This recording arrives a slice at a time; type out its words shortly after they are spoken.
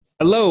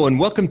Hello, and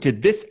welcome to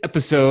this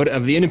episode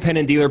of the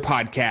Independent Dealer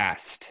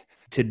Podcast.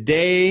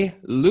 Today,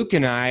 Luke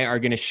and I are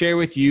going to share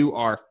with you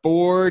our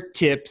 4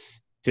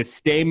 tips to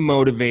stay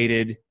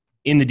motivated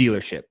in the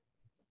dealership.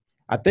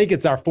 I think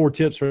it's our 4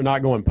 tips for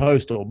not going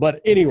postal. But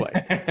anyway,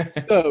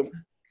 so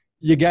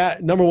you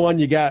got, number 1,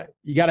 you got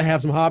to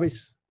have some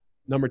hobbies.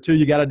 Number 2,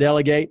 you got to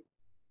delegate.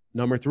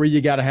 Number 3, you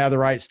got to have the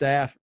right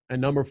staff.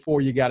 And number 4,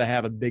 you got to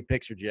have a big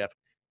picture, Jeff.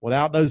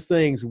 Without those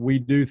things, we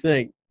do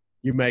think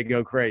you may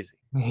go crazy.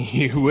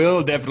 You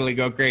will definitely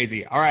go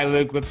crazy. All right,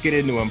 Luke, let's get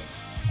into them.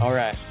 All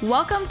right.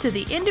 Welcome to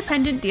the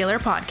Independent Dealer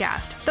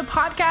Podcast, the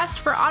podcast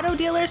for auto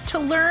dealers to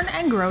learn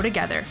and grow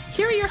together.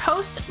 Here are your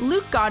hosts,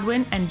 Luke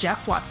Godwin and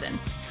Jeff Watson.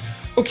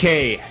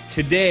 Okay,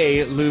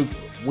 today, Luke,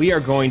 we are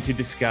going to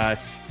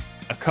discuss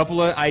a couple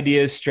of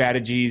ideas,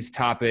 strategies,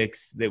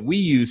 topics that we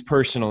use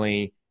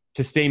personally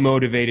to stay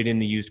motivated in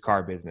the used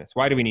car business.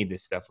 Why do we need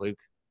this stuff, Luke?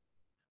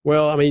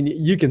 Well, I mean,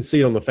 you can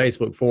see on the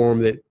Facebook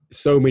forum that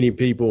so many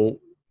people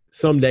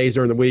some days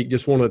during the week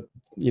just want to,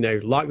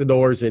 lock the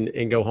doors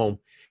and go home.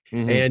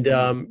 Mm-hmm. And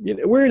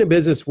we're in a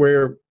business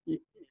where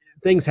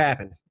things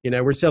happen.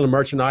 We're selling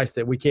merchandise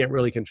that we can't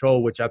really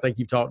control, which I think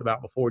you've talked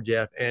about before,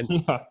 Jeff. And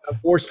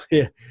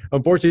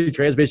unfortunately,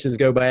 transmissions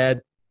go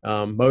bad,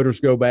 motors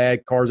go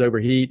bad, cars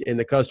overheat, and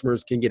the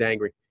customers can get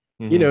angry.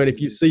 Mm-hmm. And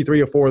if you see 3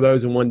 or 4 of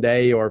those in one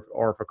day, or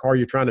if a car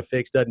you're trying to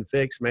fix doesn't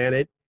fix, man,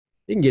 it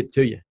can get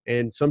to you.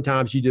 And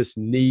sometimes you just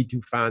need to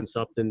find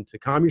something to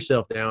calm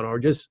yourself down or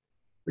just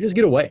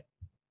get away.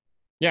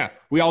 Yeah,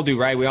 we all do,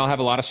 right? We all have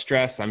a lot of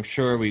stress. I'm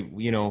sure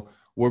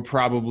we're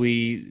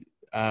probably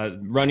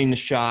running the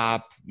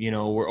shop,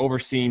 we're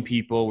overseeing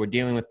people, we're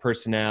dealing with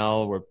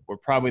personnel, we're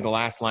probably the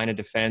last line of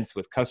defense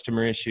with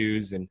customer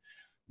issues and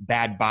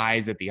bad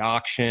buys at the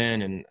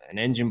auction, and an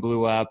engine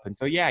blew up. And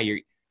so, yeah,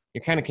 you're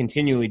kind of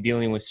continually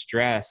dealing with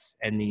stress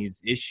and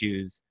these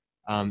issues.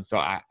 So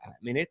I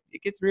mean, it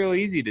gets real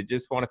easy to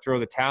just want to throw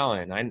the towel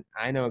in.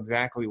 I know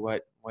exactly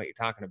what you're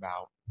talking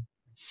about.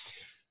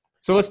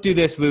 So let's do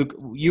this, Luke.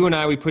 You and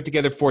I, we put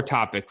together 4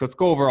 topics. Let's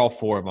go over all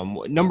 4 of them.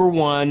 Number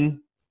 1,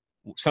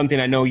 something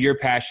I know you're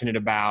passionate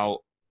about,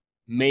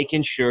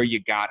 making sure you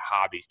got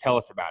hobbies. Tell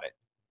us about it.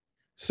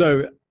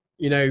 So,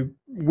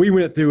 we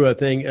went through a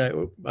thing.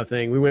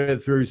 We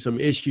went through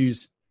some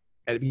issues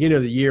at the beginning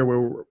of the year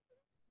where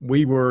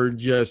we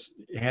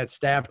had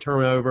staff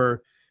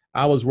turnover.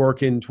 I was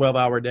working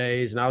 12-hour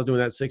days, and I was doing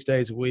that 6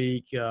 days a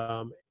week.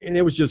 And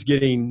it was just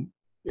getting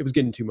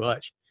too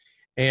much.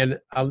 And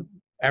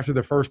after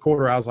the first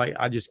quarter, I was like,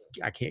 I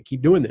can't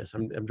keep doing this.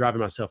 I'm driving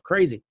myself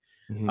crazy.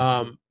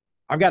 Mm-hmm.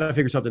 I've got to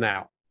figure something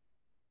out.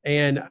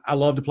 And I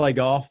love to play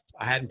golf.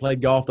 I hadn't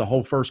played golf the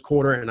whole first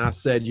quarter. And I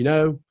said,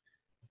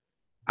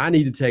 I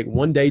need to take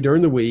one day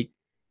during the week,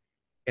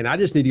 and I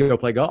just need to go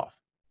play golf.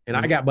 And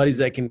I got buddies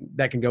that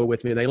can go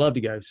with me, and they love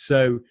to go.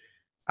 So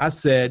I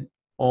said,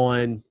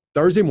 on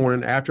Thursday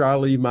morning, after I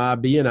leave my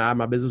BNI,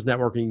 my business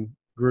networking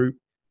group,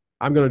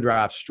 I'm going to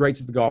drive straight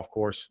to the golf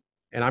course,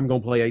 and I'm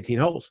going to play 18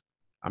 holes.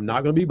 I'm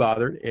not going to be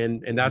bothered,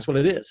 and that's what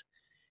it is.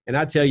 And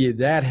I tell you,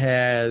 that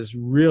has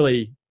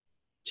really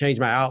changed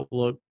my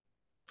outlook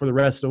for the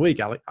rest of the week.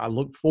 I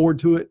look forward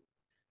to it.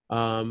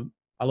 I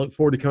look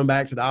forward to coming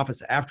back to the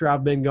office after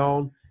I've been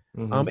gone.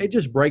 Mm-hmm. It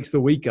just breaks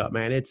the week up,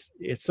 man. It's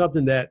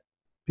something that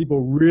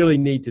people really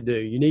need to do.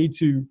 You need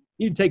to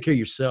take care of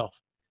yourself,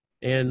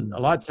 and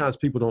a lot of times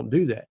people don't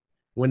do that.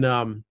 When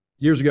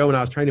years ago when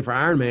I was training for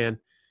Ironman,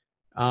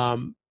 I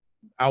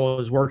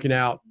was working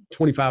out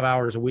 25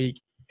 hours a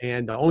week.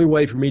 And the only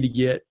way for me to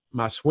get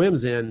my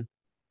swims in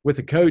with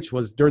the coach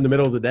was during the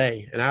middle of the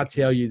day. And I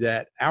tell you,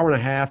 that hour and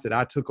a half that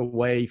I took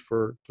away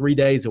for 3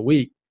 days a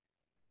week,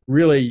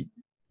 really,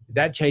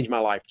 that changed my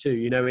life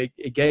too.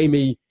 It gave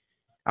me,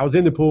 I was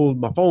in the pool,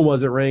 my phone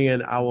wasn't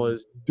ringing, I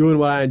was doing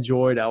what I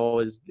enjoyed, I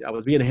was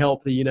being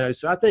healthy,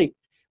 So I think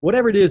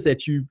whatever it is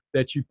that you're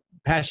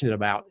passionate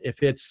about,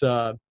 if it's,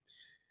 if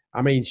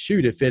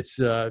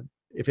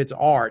it's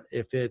art,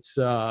 if it's,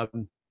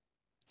 badminton,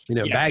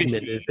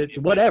 if it's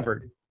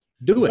whatever.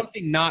 Do it.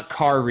 Something not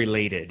car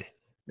related,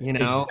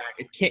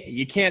 Exactly.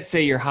 You can't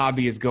say your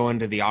hobby is going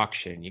to the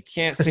auction. You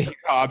can't say your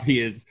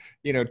hobby is,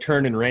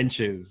 turning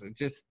wrenches.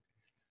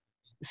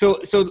 So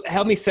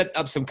help me set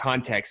up some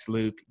context,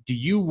 Luke. Do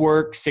you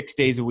work 6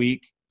 days a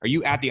week? Are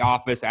you at the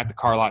office, at the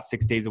car lot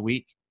 6 days a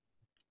week?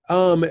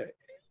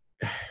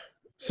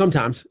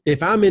 Sometimes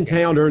if I'm in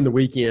town during the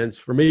weekends,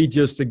 for me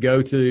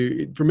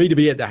to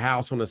be at the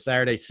house on a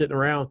Saturday sitting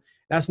around,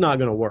 that's not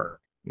going to work.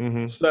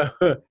 Mm-hmm. So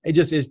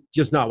it's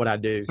just not what I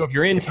do. So if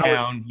you're in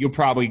town, you'll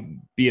probably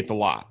be at the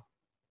lot.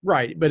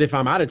 Right. But if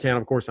I'm out of town,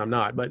 of course I'm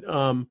not. But,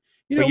 but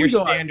your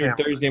standard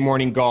Thursday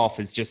morning golf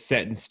is just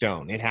set in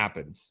stone. It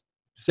happens.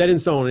 Set in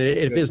stone.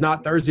 If it's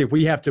not Thursday, if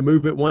we have to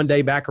move it one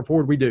day back or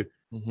forward, we do.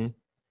 Mm-hmm.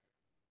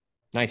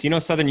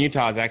 Nice. Southern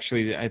Utah is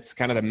actually, it's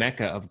kind of the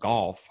mecca of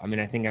golf. I mean,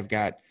 I think I've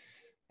got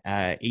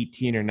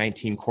 18 or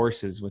 19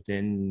 courses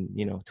within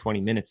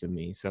 20 minutes of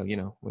me, so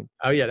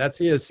oh yeah,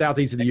 that's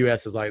southeast of the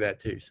U.S. is like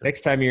that too. So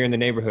next time you're in the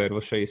neighborhood,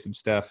 we'll show you some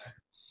stuff.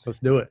 Let's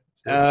do it.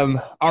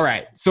 All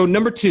right, so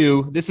number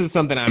 2, this is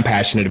something I'm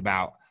passionate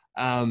about.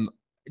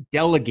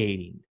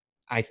 delegating.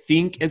 I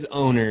think as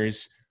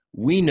owners,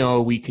 we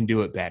know we can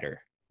do it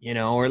better,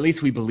 or at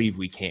least we believe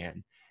we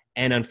can.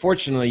 And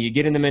unfortunately, you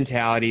get in the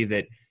mentality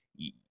that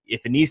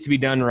if it needs to be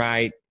done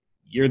right,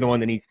 you're the one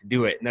that needs to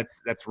do it. And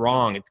that's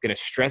wrong. It's going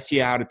to stress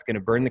you out. It's going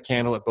to burn the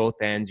candle at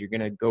both ends. You're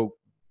going to go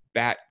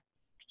bat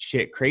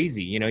shit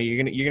crazy. You're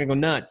going to go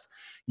nuts.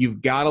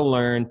 You've got to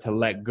learn to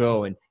let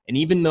go. And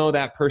even though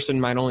that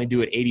person might only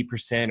do it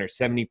 80% or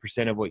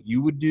 70% of what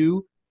you would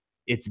do,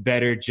 it's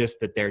better just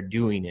that they're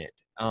doing it.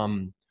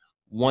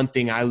 One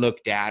thing I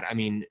looked at,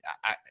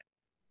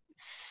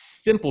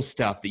 simple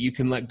stuff that you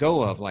can let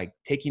go of, like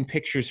taking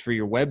pictures for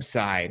your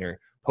website or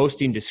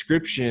posting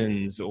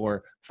descriptions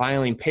or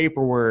filing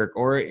paperwork,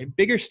 or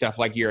bigger stuff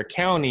like your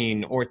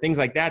accounting or things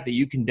like that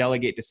you can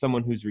delegate to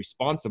someone who's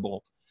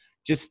responsible.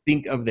 Just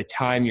think of the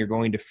time you're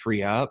going to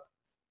free up.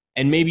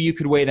 And maybe you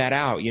could weigh that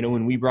out.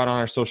 When we brought on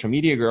our social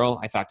media girl,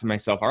 I thought to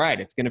myself, all right,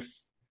 it's going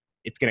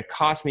to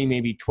cost me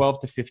maybe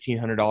 $1,200 to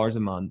 $1,500 a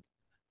month.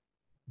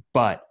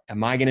 But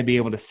am I going to be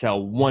able to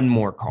sell one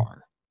more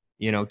car?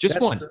 Just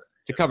one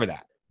to cover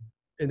that.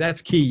 And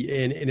that's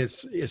key. And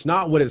it's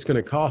not what it's going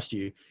to cost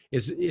you.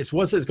 It's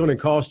what it's going to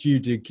cost you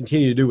to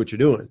continue to do what you're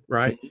doing,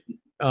 right?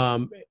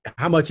 How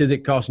much is it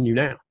costing you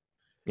now?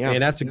 Yeah.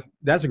 And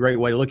that's a great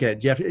way to look at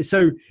it, Jeff.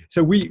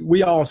 So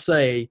we all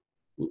say,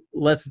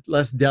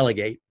 let's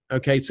delegate.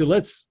 Okay. So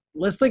let's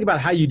think about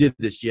how you did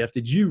this, Jeff.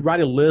 Did you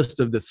write a list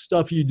of the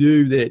stuff you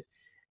do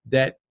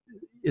that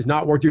is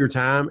not worth your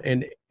time?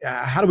 And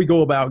how do we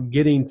go about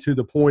getting to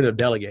the point of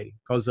delegating?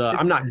 Because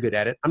I'm not good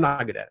at it.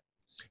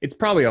 It's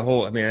probably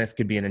this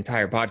could be an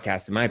entire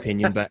podcast in my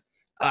opinion, but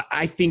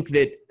I think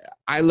that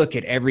I look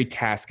at every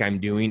task I'm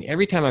doing.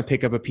 Every time I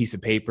pick up a piece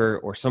of paper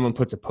or someone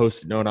puts a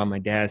Post-it note on my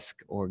desk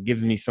or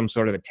gives me some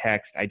sort of a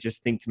text, I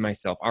just think to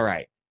myself, all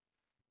right,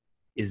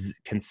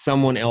 can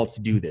someone else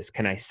do this?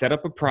 Can I set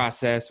up a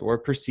process or a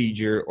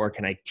procedure, or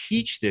can I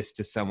teach this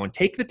to someone?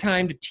 Take the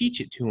time to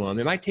teach it to them.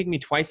 It might take me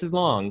twice as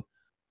long,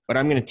 but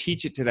I'm going to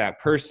teach it to that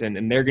person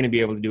and they're going to be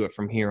able to do it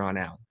from here on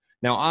out.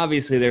 Now,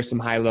 obviously, there's some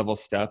high-level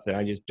stuff that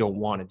I just don't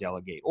want to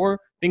delegate, or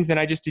things that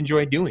I just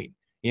enjoy doing.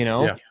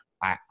 Yeah.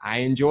 I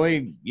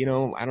enjoy,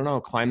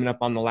 climbing up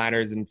on the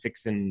ladders and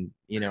fixing,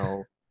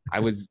 I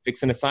was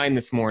fixing a sign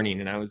this morning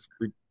and I was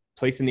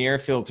replacing the air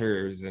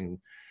filters and,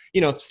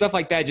 stuff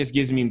like that just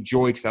gives me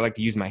joy because I like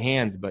to use my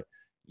hands. But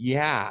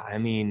yeah,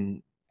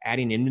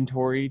 adding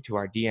inventory to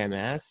our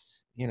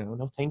DMS,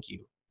 no, thank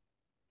you.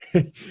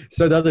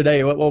 So the other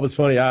day, what was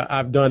funny,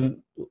 I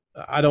don't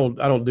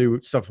do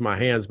stuff with my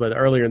hands, but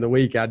earlier in the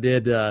week I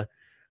did add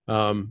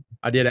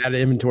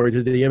inventory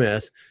to the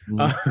DMS,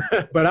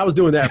 but I was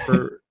doing that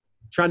for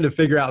trying to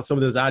figure out some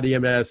of this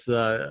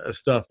IDMS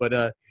stuff.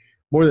 But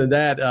more than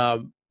that,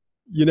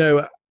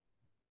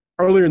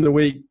 earlier in the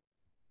week,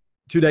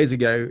 2 days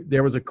ago,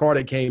 there was a car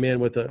that came in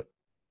with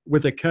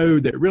a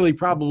code that really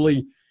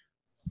probably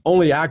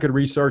only I could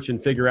research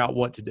and figure out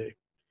what to do.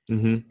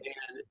 Mm-hmm.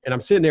 And I'm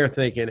sitting there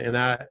thinking, and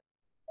I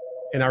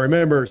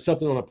remember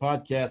something on a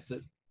podcast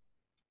that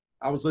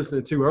I was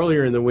listening to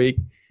earlier in the week,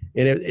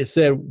 and it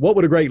said, what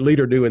would a great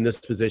leader do in this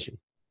position?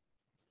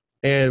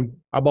 And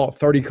I bought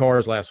 30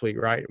 cars last week,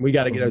 right? We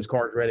got to get those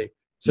cars ready.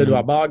 So do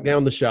I bog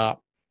down the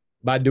shop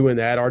by doing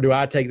that, or do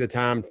I take the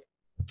time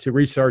to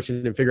research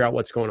and figure out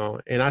what's going on?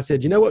 And I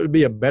said, what would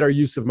be a better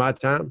use of my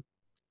time?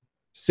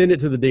 Send it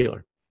to the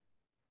dealer.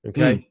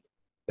 Okay.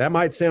 That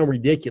might sound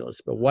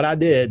ridiculous, but what I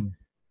did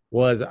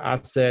was I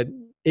said,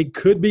 it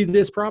could be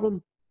this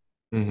problem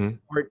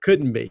or it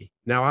couldn't be.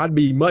 Now, I'd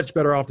be much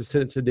better off to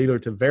send it to the dealer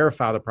to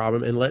verify the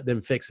problem and let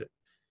them fix it.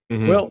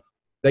 Well,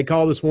 they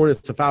called this morning,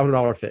 it's a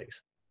 $500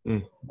 fix.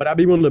 But I'd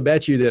be willing to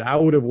bet you that I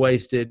would have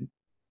wasted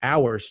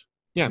hours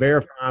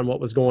verifying what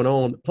was going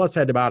on, plus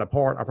had to buy it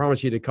apart. I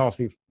promise you it cost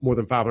me more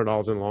than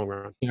 $500 in the long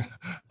run. Yeah.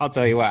 I'll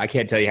tell you what, I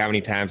can't tell you how many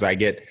times I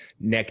get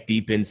neck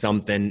deep in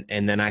something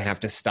and then I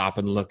have to stop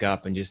and look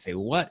up and just say,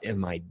 what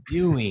am I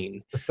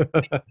doing?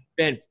 I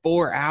spent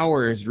 4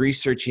 hours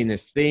researching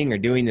this thing or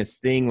doing this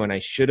thing when I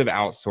should have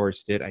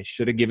outsourced it. I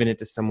should have given it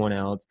to someone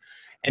else.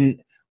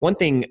 And one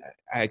thing,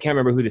 I can't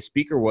remember who the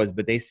speaker was,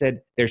 but they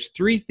said there's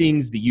 3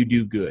 things that you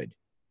do good.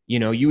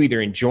 You either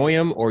enjoy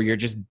them or you're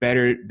just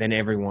better than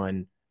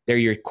everyone. They're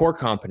your core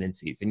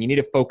competencies, and you need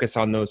to focus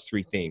on those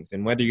 3 things.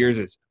 And whether yours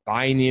is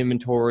buying the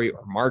inventory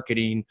or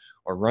marketing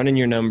or running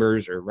your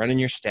numbers or running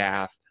your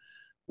staff,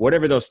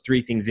 whatever those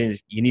 3 things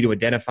is, you need to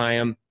identify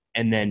them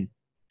and then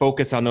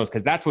focus on those,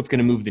 because that's what's going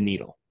to move the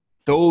needle.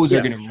 Those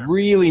are going to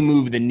really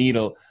move the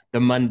needle.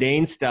 The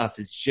mundane stuff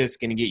is just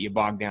going to get you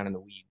bogged down in the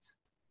weeds.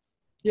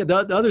 Yeah, the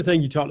other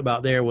thing you talked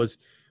about there was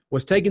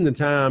taking the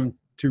time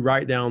to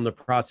write down the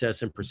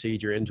process and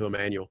procedure into a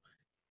manual.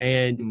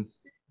 And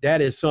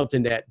that is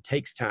something that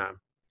takes time.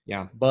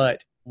 Yeah.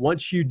 But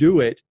once you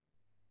do it,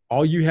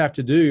 all you have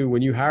to do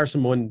when you hire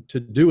someone to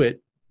do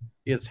it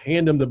is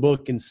hand them the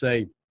book and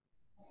say,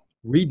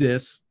 read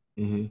this.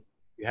 You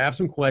have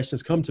some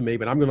questions, come to me,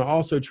 but I'm going to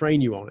also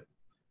train you on it.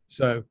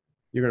 So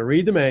you're going to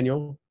read the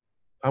manual.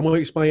 I'm going to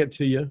explain it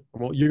to you.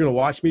 You're going to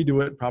watch me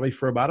do it probably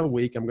for about a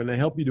week. I'm going to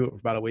help you do it for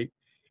about a week.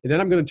 And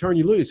then I'm going to turn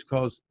you loose,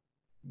 because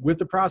with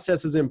the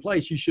processes in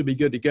place, you should be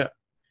good to go.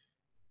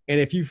 And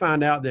if you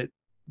find out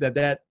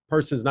that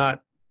person's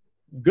not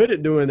good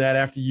at doing that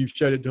after you've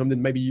showed it to them,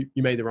 then maybe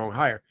you made the wrong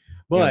hire.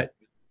 But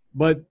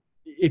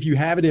if you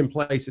have it in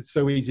place, it's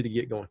so easy to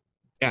get going.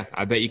 Yeah,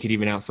 I bet you could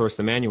even outsource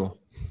the manual.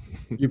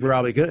 You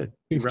probably could.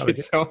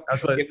 So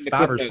that's what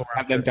Fiverr's for.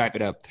 Have them type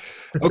it up.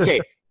 Okay,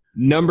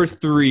 number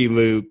 3,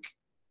 Luke,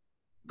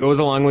 goes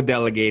along with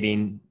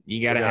delegating.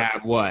 You got to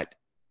have what?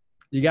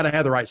 You got to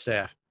have the right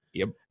staff.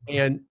 Yep.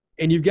 And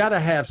you've got to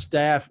have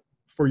staff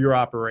for your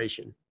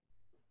operation.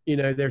 You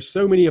know, there's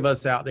so many of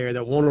us out there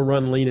that want to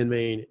run lean and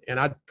mean. And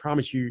I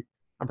promise you,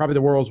 I'm probably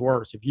the world's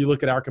worst. If you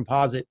look at our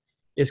composite,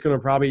 it's going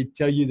to probably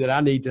tell you that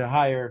I need to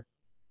hire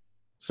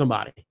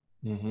somebody,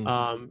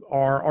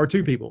 or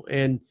 2 people.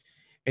 And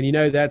you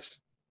know, that's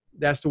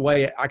the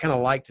way I kind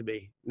of like to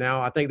be.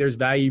 Now, I think there's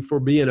value for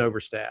being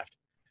overstaffed.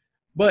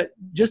 But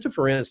just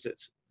for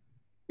instance,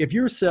 if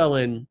you're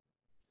selling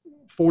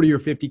 40 or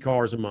 50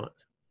 cars a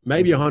month,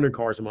 maybe 100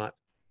 cars a month,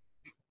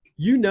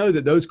 you know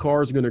that those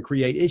cars are going to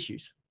create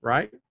issues,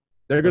 right?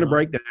 They're going to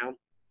break down.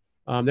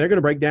 They're going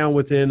to break down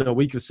within a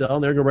week of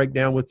selling. They're going to break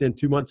down within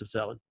 2 months of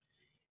selling.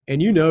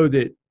 And you know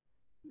that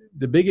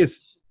the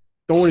biggest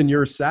thorn in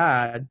your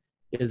side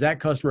is that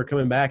customer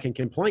coming back and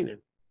complaining,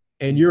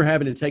 and you're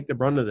having to take the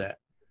brunt of that.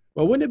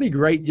 Well, wouldn't it be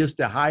great just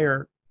to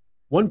hire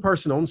one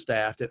person on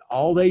staff that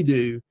all they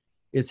do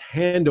is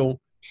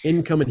handle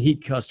incoming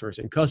heat customers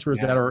and customers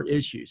that are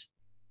issues?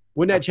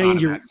 Wouldn't that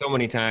change your so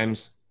many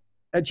times?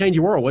 That'd change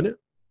your world, wouldn't it?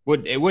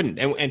 It wouldn't.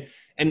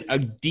 And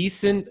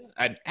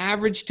an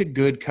average to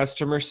good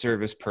customer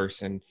service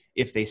person,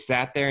 if they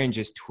sat there and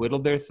just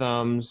twiddled their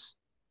thumbs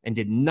and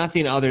did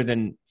nothing other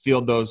than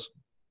field those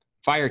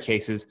fire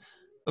cases,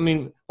 I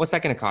mean, what's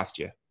that going to cost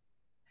you?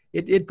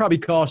 It'd probably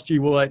cost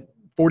you what,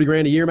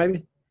 $40,000 a year,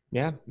 maybe?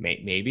 Yeah,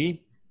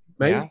 maybe.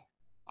 Yeah.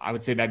 I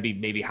would say that'd be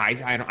maybe high.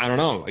 I don't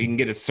know. You can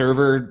get a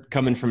server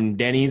coming from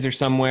Denny's or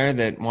somewhere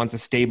that wants a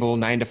stable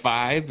 9 to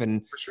 5,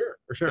 and for sure,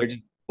 they're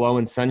just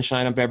blowing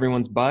sunshine up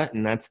everyone's butt,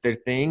 and that's their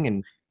thing.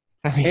 And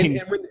I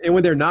mean, and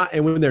when they're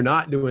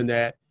not doing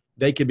that,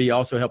 they could be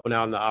also helping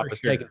out in the office,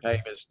 taking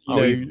payments,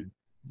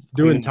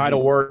 doing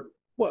title work,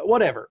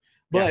 whatever.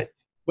 But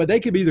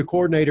they could be the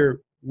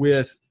coordinator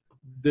with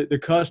the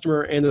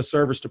customer and the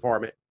service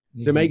department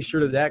to make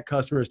sure that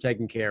customer is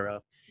taken care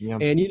of. Yeah.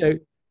 And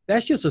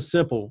that's just a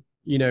simple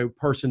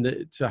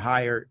person to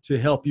hire to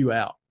help you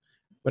out.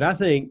 But I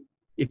think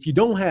if you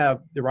don't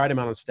have the right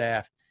amount of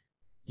staff,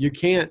 you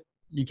can't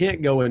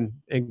go and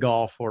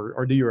golf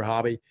or do your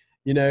hobby,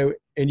 and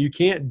you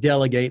can't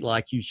delegate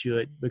like you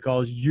should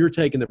because you're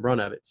taking the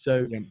brunt of it.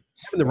 So having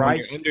the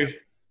right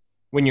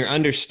when you're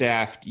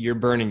understaffed, you're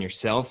burning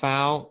yourself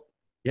out.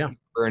 Yeah.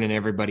 Burning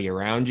everybody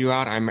around you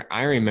out.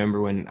 I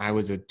remember when I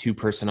was a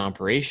 2-person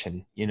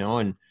operation,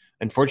 and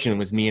unfortunately it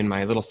was me and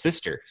my little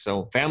sister.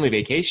 So family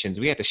vacations,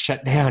 we had to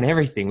shut down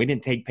everything. We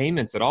didn't take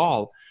payments at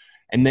all.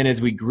 And then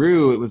as we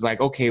grew, it was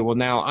like, okay, well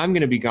now I'm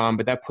going to be gone,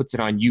 but that puts it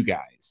on you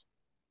guys.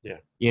 Yeah.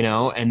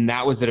 And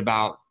that was at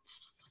about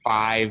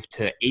 5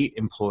 to 8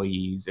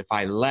 employees. If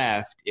I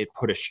left, it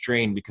put a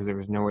strain because there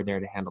was nowhere there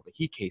to handle the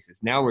heat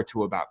cases. Now we're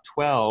to about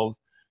 12,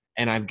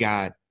 and I've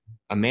got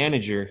a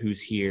manager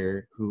who's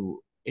here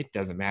who it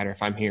doesn't matter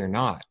if I'm here or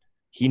not.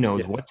 He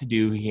knows what to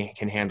do. He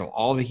can handle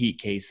all the heat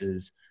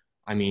cases.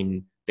 I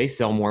mean, they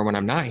sell more when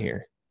I'm not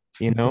here,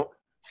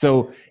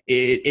 So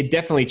it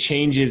definitely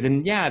changes.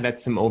 And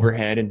that's some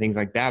overhead and things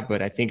like that.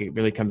 But I think it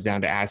really comes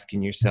down to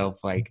asking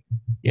yourself, like,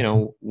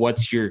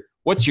 what's your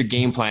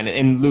game plan?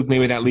 And Luke,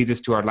 maybe that leads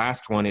us to our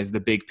last one, is the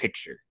big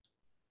picture.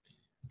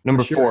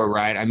 Number 4,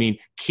 right? I mean,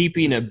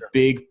 keeping a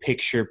big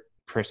picture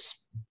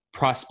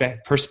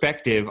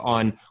perspective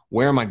on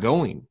where am I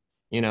going,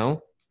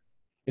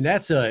 And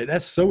that's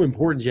so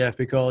important, Jeff,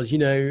 because,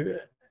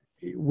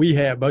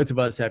 both of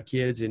us have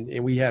kids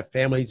and we have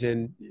families,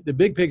 and the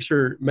big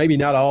picture, maybe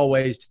not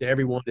always to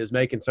everyone is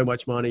making so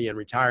much money and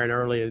retiring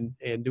early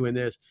and doing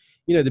this.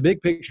 The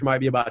big picture might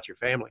be about your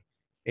family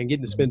and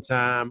getting to spend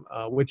time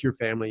with your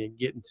family and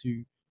getting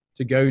to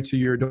go to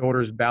your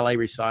daughter's ballet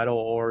recital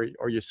or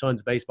your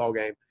son's baseball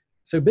game.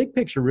 So big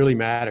picture really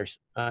matters.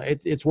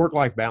 It's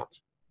work-life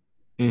balance.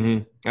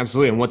 Mm-hmm.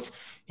 Absolutely. And what's,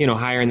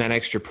 hiring that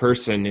extra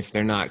person, if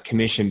they're not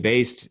commission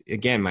based,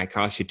 again, might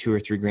cost you $2 or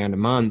 $3 a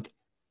month.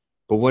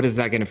 But what is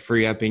that going to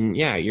free up in,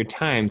 your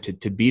time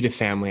to be to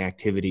family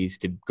activities,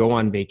 to go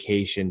on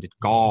vacation, to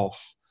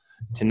golf,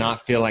 to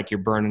not feel like you're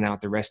burning out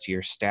the rest of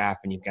your staff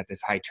and you've got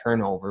this high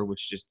turnover,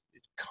 which just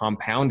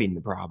compounding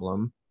the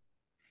problem.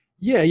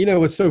 Yeah.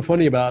 What's so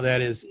funny about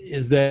that is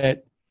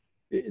that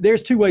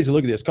there's 2 ways to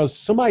look at this, because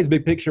somebody's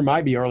big picture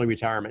might be early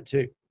retirement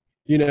too.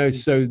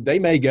 So they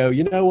may go,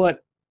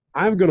 what,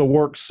 I'm going to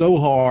work so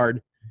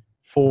hard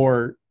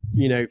for,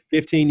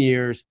 15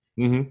 years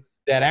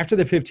that after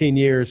the 15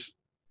 years,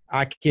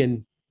 I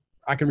can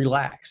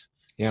relax.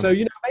 Yeah. So,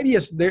 maybe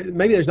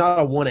there's not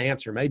a one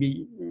answer.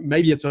 Maybe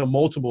it's a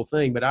multiple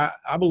thing, but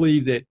I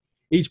believe that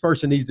each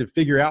person needs to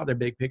figure out their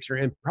big picture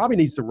and probably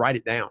needs to write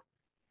it down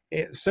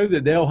so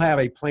that they'll have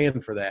a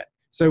plan for that.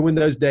 So when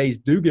those days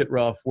do get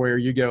rough where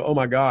you go, oh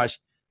my gosh,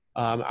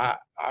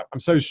 I'm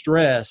so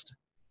stressed,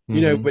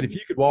 but if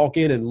you could walk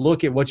in and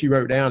look at what you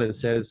wrote down and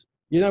says,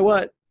 you know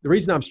what, the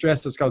reason I'm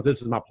stressed is because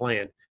this is my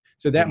plan.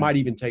 So that might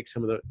even take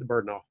some of the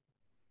burden off.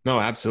 No,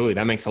 absolutely.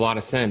 That makes a lot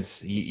of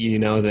sense. You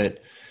know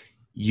that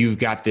you've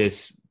got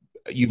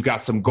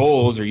some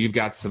goals or you've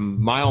got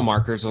some mile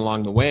markers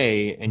along the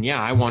way. And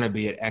yeah, I want to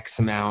be at X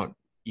amount,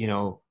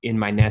 in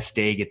my nest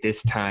egg at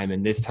this time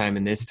and this time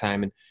and this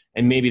time.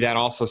 And maybe that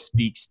also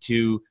speaks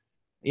to,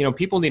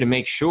 people need to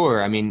make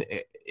sure, I mean,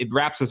 it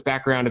wraps us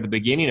back around to the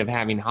beginning of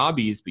having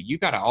hobbies, but you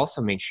got to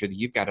also make sure that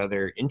you've got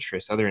other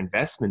interests, other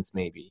investments,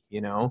 maybe,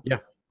 Yeah.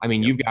 I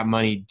mean, you've got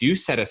money do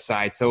set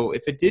aside. So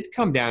if it did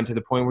come down to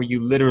the point where you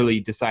literally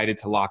decided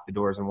to lock the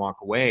doors and walk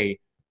away,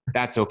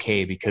 that's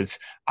okay, because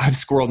I've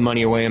squirreled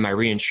money away in my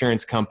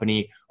reinsurance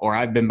company, or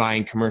I've been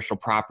buying commercial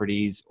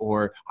properties,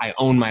 or I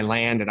own my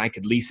land and I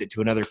could lease it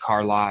to another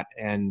car lot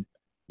and,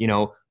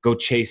 go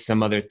chase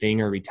some other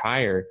thing or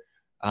retire.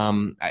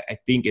 I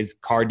think as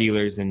car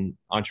dealers and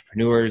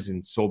entrepreneurs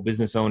and sole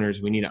business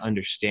owners, we need to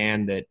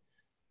understand that,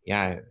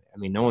 yeah, I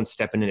mean, no one's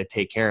stepping in to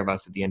take care of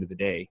us at the end of the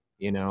day,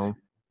 I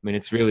mean,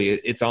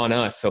 it's on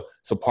us.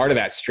 So part of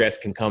that stress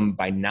can come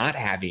by not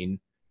having,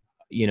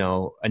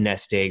 a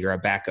nest egg or a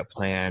backup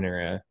plan or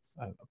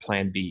a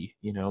plan B,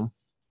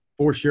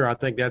 For sure. I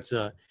think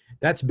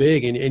that's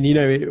big. And,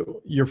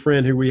 your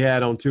friend who we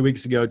had on 2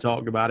 weeks ago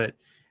talked about it,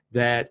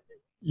 that,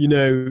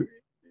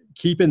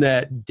 keeping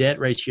that debt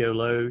ratio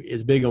low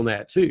is big on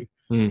that too.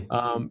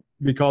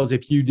 Because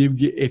if you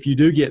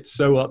do get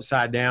so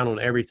upside down on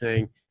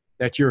everything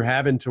that you're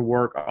having to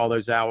work all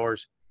those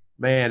hours,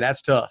 man,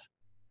 that's tough.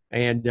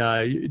 And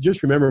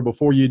just remember,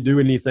 before you do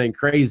anything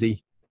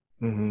crazy,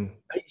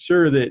 make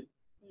sure that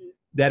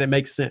it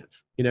makes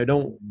sense.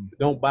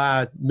 Don't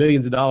buy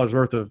millions of dollars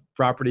worth of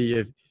property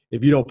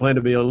if you don't plan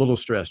to be a little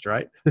stressed,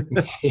 right?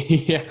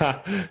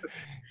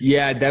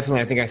 Yeah,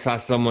 definitely. I think I saw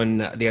someone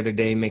the other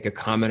day make a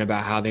comment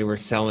about how they were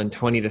selling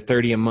 20 to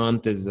 30 a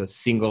month as a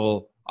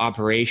single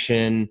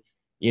operation,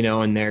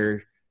 and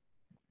their,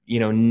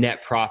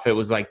 net profit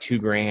was like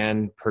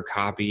 $2,000 per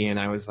copy. And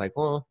I was like,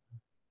 well,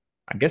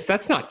 I guess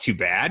that's not too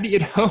bad,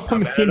 Not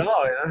bad at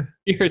all, yeah.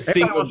 You're a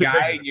single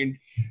guy and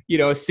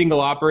you're, a single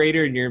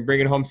operator and you're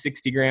bringing home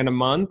 $60,000 a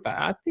month.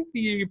 I think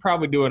you're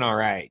probably doing all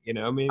right. Maybe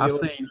a little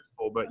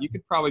stressful, but you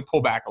could probably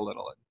pull back a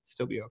little and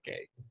still be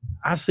okay.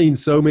 I've seen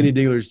so many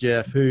dealers,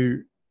 Jeff,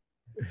 who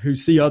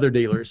see other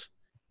dealers,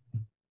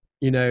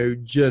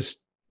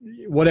 just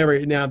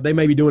whatever. Now they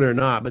may be doing it or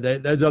not,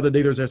 but those other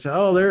dealers that say,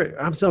 "Oh,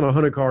 I'm selling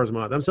 100 cars a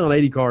month. I'm selling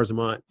 80 cars a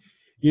month,"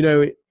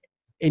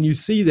 and you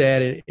see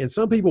that, and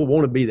some people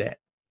want to be that,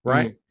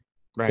 right?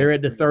 Right. They're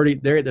at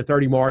the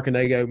 30 mark, and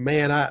they go,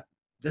 "Man,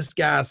 this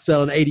guy's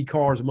selling 80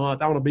 cars a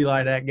month. I want to be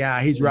like that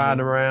guy. He's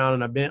riding around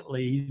in a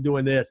Bentley. He's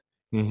doing this."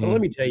 But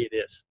let me tell you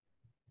this.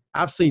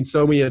 I've seen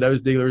so many of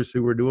those dealers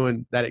who were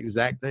doing that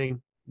exact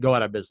thing go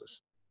out of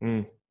business.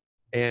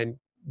 And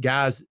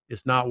guys,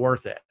 it's not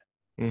worth it.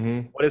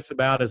 What it's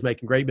about is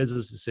making great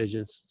business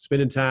decisions,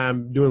 spending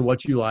time doing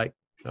what you like,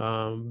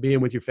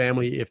 being with your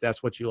family if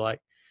that's what you like.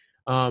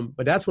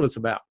 But that's what it's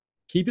about.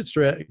 Keep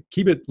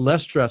it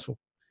less stressful,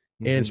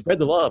 and spread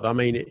the love. I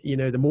mean,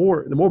 the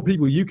more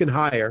people you can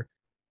hire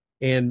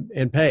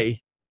and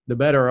pay, the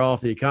better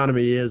off the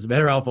economy is, the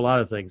better off a lot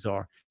of things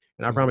are.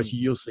 And I promise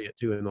you'll see it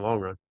too in the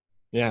long run.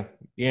 Yeah.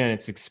 Yeah. And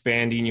it's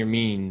expanding your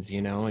means,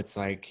 it's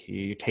like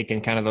you're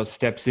taking kind of those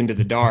steps into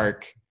the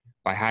dark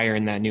by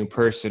hiring that new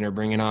person or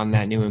bringing on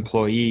that new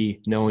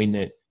employee, knowing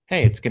that,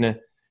 hey, it's going to,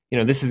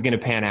 this is going to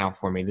pan out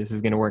for me. This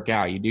is going to work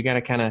out. You do got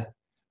to kind of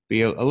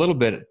be a little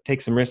bit,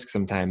 take some risks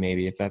sometime,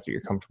 maybe, if that's what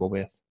you're comfortable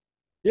with.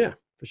 Yeah,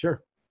 for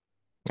sure.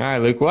 All right,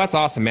 Luke. Well, that's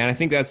awesome, man. I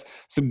think that's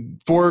some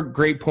 4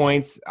 great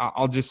points.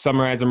 I'll just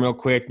summarize them real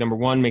quick. Number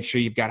 1, make sure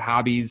you've got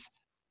hobbies.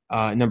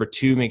 Number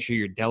 2, make sure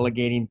you're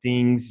delegating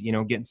things,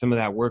 getting some of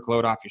that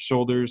workload off your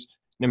shoulders.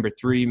 Number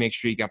 3, make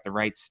sure you got the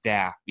right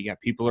staff. You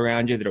got people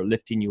around you that are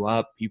lifting you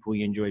up, people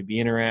you enjoy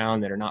being around,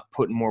 that are not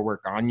putting more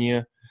work on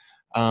you.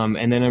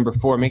 And then number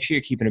 4, make sure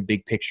you're keeping a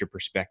big picture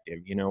perspective.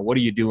 What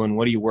are you doing?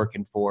 What are you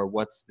working for?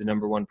 What's the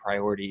number 1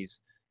 priorities?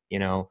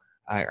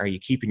 Are you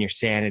keeping your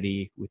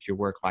sanity with your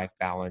work-life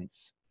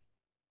balance?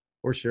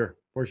 For sure.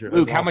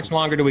 Luke, how much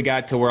longer do we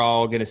got till we're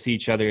all going to see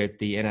each other at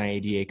the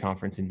NIADA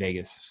conference in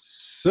Vegas?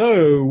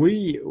 So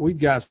we've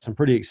got some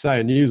pretty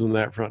exciting news on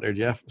that front there,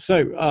 Jeff.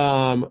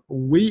 So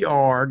we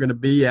are going to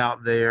be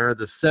out there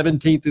the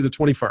 17th through the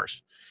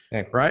 21st,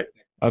 right?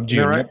 Of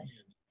June. Right?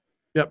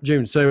 Yep,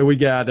 June. So we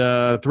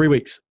got 3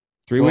 weeks.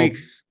 3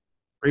 weeks.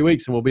 3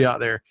 weeks, and we'll be out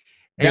there.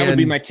 That would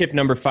be my tip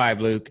number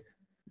 5, Luke.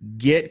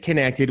 Get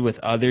connected with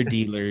other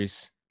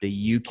dealers that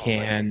you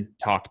can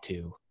talk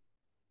to.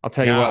 I'll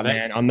tell you what,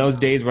 man, on those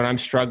days when I'm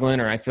struggling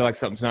or I feel like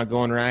something's not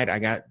going right, I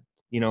got,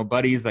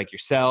 buddies like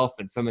yourself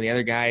and some of the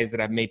other guys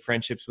that I've made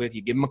friendships with.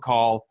 You give them a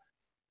call,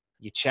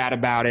 you chat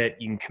about it,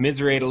 you can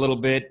commiserate a little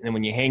bit, and then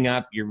when you hang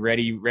up, you're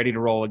ready to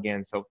roll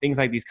again. So things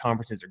like these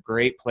conferences are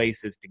great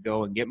places to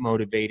go and get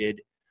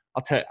motivated.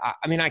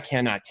 I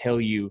cannot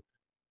tell you,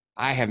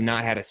 I have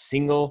not had a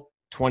single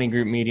 20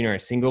 group meeting or a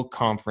single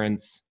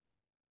conference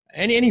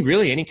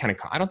any kind of,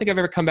 I don't think I've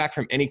ever come back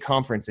from any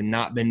conference and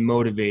not been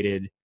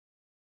motivated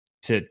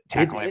to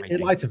tackle everything.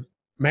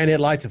 It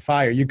lights a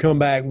fire. You come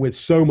back with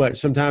so much.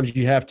 Sometimes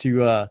you have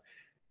to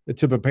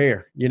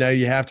prepare.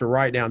 You have to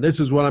write down, this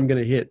is what I'm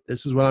going to hit.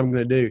 This is what I'm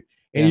going to do.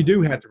 And you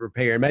do have to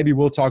prepare. Maybe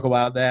we'll talk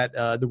about that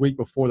the week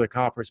before the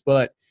conference.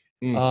 But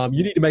you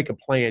need to make a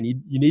plan.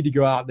 You need to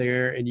go out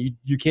there, and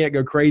you can't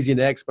go crazy in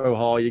the expo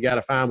hall. You got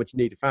to find what you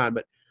need to find.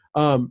 But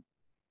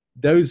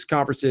those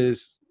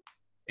conferences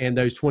and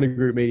those 20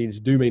 group meetings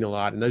do mean a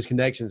lot, and those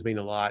connections mean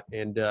a lot.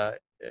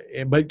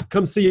 But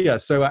come see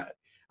us. So I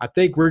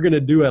think we're going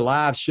to do a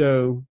live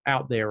show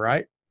out there,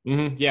 right?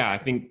 Mm-hmm. Yeah, I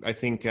think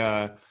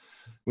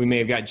we may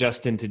have got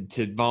Justin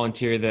to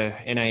volunteer the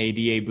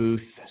NIADA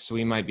booth, so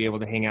we might be able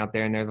to hang out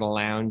there in their little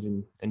lounge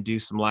and do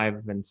some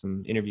live and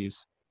some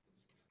interviews.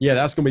 Yeah,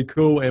 that's going to be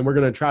cool. And we're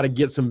going to try to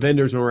get some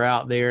vendors when we're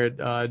out there,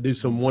 do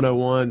some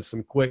 101s,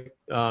 some quick,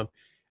 I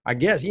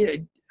guess,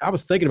 I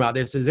was thinking about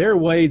this. Is there a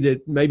way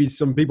that maybe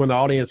some people in the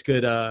audience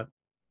could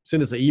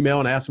send us an email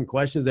and ask some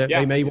questions that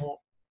they may want?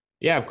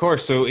 Yeah, of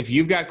course. So if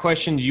you've got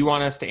questions you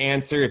want us to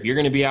answer, if you're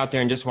going to be out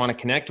there and just want to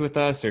connect with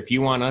us, or if you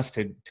want us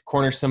to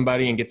corner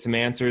somebody and get some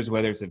answers,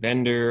 whether it's a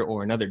vendor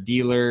or another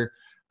dealer,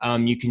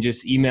 you can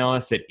just email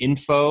us at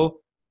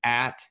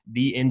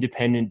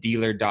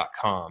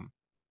info@theindependentdealer.com.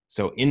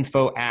 So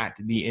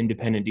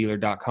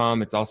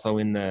info@theindependentdealer.com. It's also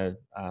in the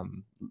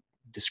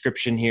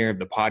description here of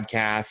the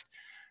podcast.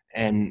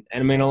 And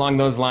I mean, along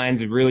those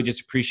lines, I really just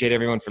appreciate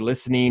everyone for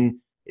listening.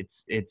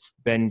 It's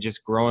been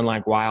just growing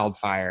like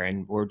wildfire,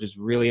 and we're just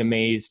really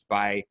amazed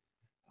by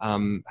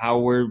how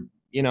we're,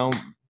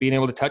 being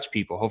able to touch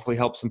people, hopefully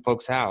help some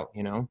folks out,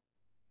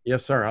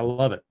 Yes, sir. I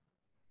love it.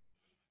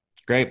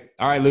 Great.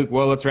 All right, Luke.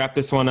 Well, let's wrap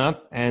this one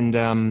up, and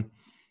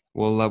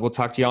we'll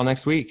talk to y'all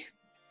next week.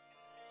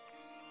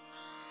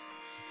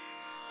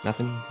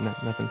 Nothing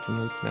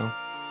from Luke. No,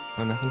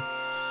 nothing.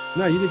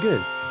 No, you did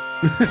good.